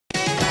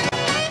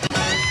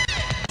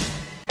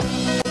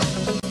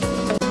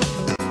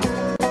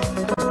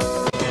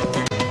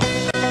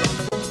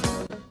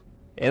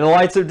And the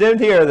lights are dimmed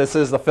here. This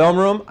is the Film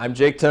Room. I'm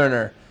Jake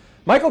Turner.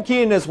 Michael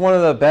Keaton is one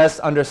of the best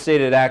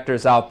understated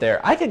actors out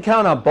there. I can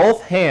count on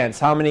both hands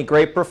how many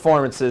great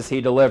performances he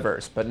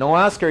delivers, but no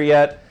Oscar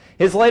yet.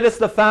 His latest,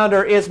 The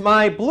Founder, is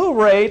my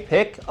Blu-ray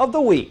pick of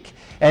the week,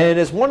 and it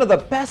is one of the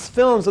best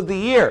films of the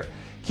year.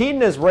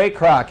 Keaton is Ray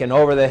Kroc, an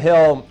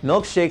over-the-hill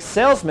milkshake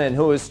salesman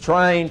who is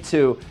trying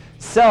to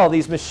sell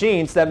these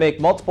machines that make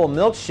multiple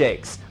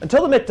milkshakes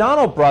until the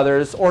McDonald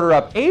brothers order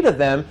up 8 of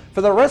them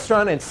for the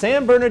restaurant in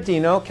San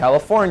Bernardino,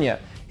 California.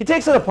 He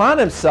takes it upon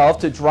himself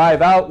to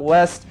drive out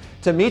west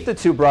to meet the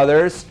 2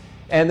 brothers,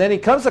 and then he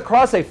comes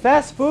across a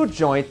fast food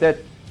joint that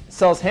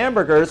sells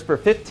hamburgers for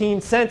 15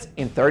 cents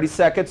in 30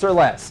 seconds or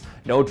less.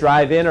 No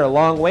drive-in or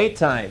long wait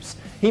times.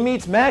 He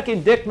meets Mac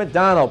and Dick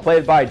McDonald,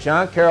 played by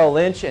John Carroll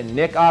Lynch and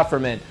Nick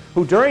Offerman,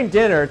 who during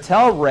dinner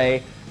tell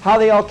Ray how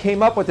they all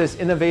came up with this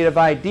innovative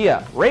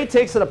idea. Ray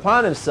takes it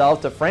upon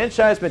himself to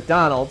franchise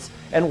McDonald's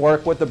and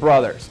work with the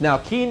brothers. Now,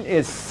 Keaton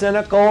is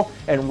cynical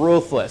and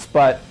ruthless,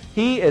 but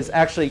he is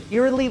actually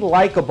eerily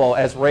likable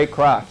as Ray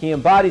Kroc. He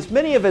embodies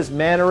many of his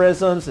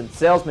mannerisms and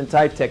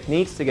salesman-type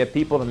techniques to get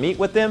people to meet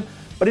with him,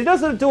 but he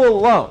doesn't do it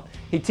alone.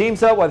 He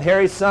teams up with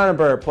Harry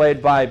Sonnenberg,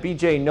 played by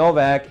B.J.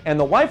 Novak, and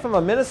the wife of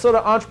a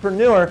Minnesota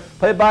entrepreneur,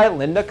 played by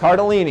Linda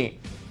Cardellini.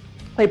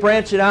 They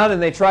branch it out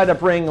and they try to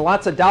bring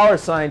lots of dollar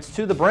signs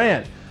to the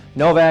brand.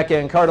 Novak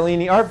and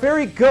Cardellini are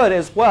very good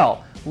as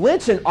well.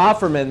 Lynch and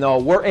Offerman, though,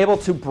 were able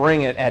to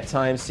bring it at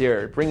times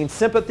here, bringing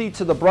sympathy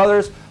to the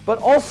brothers, but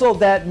also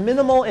that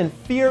minimal and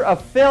fear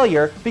of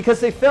failure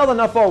because they failed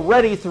enough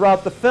already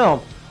throughout the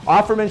film.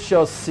 Offerman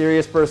shows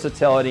serious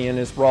versatility in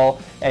his role,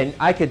 and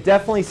I could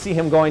definitely see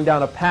him going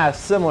down a path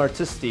similar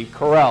to Steve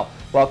Carell,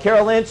 while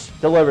Carroll Lynch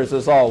delivers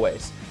as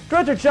always.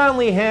 Director John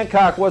Lee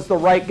Hancock was the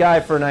right guy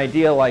for an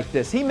idea like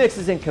this. He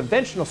mixes in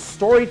conventional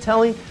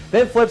storytelling,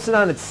 then flips it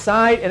on its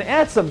side and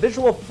adds some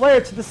visual flair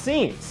to the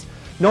scenes,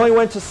 knowing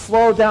when to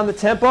slow down the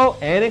tempo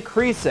and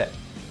increase it.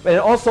 But it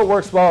also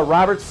works well with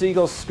Robert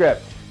Siegel's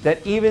script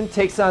that even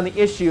takes on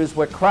the issues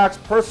with Kroc's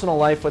personal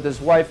life with his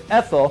wife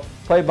Ethel,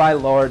 played by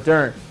Laura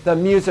Dern. The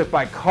music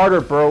by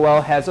Carter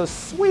Burwell has a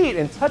sweet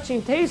and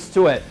touching taste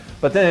to it,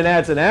 but then it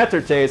adds an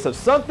aftertaste of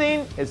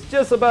something is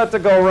just about to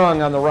go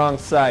wrong on the wrong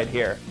side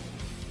here.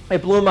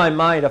 It blew my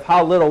mind of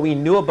how little we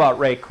knew about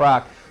Ray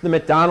Kroc, the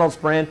McDonald's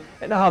brand,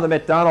 and how the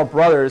McDonald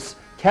brothers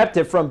kept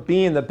it from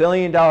being the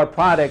billion-dollar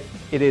product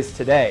it is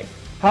today.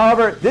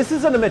 However, this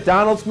isn't a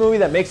McDonald's movie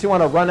that makes you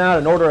want to run out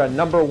and order a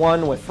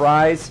 #1 with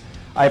fries.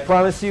 I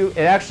promise you, it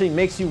actually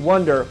makes you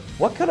wonder,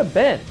 what could have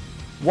been?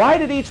 Why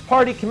did each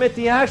party commit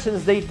the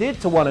actions they did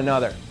to one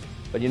another?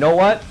 But you know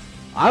what?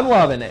 I'm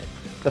loving it.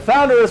 The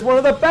Founder is one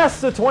of the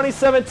best of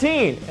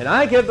 2017, and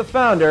I give The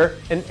Founder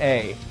an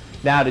A.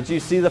 Now, did you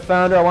see The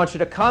Founder? I want you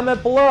to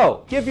comment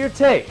below. Give your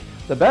take.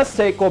 The best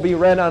take will be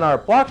read on our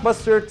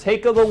Blockbuster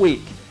Take of the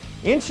Week.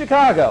 In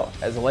Chicago,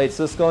 as the late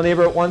Siskel and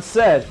Ebert once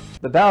said,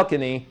 the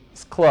balcony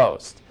is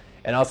closed.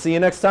 And I'll see you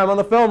next time on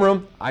The Film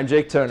Room. I'm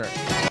Jake Turner.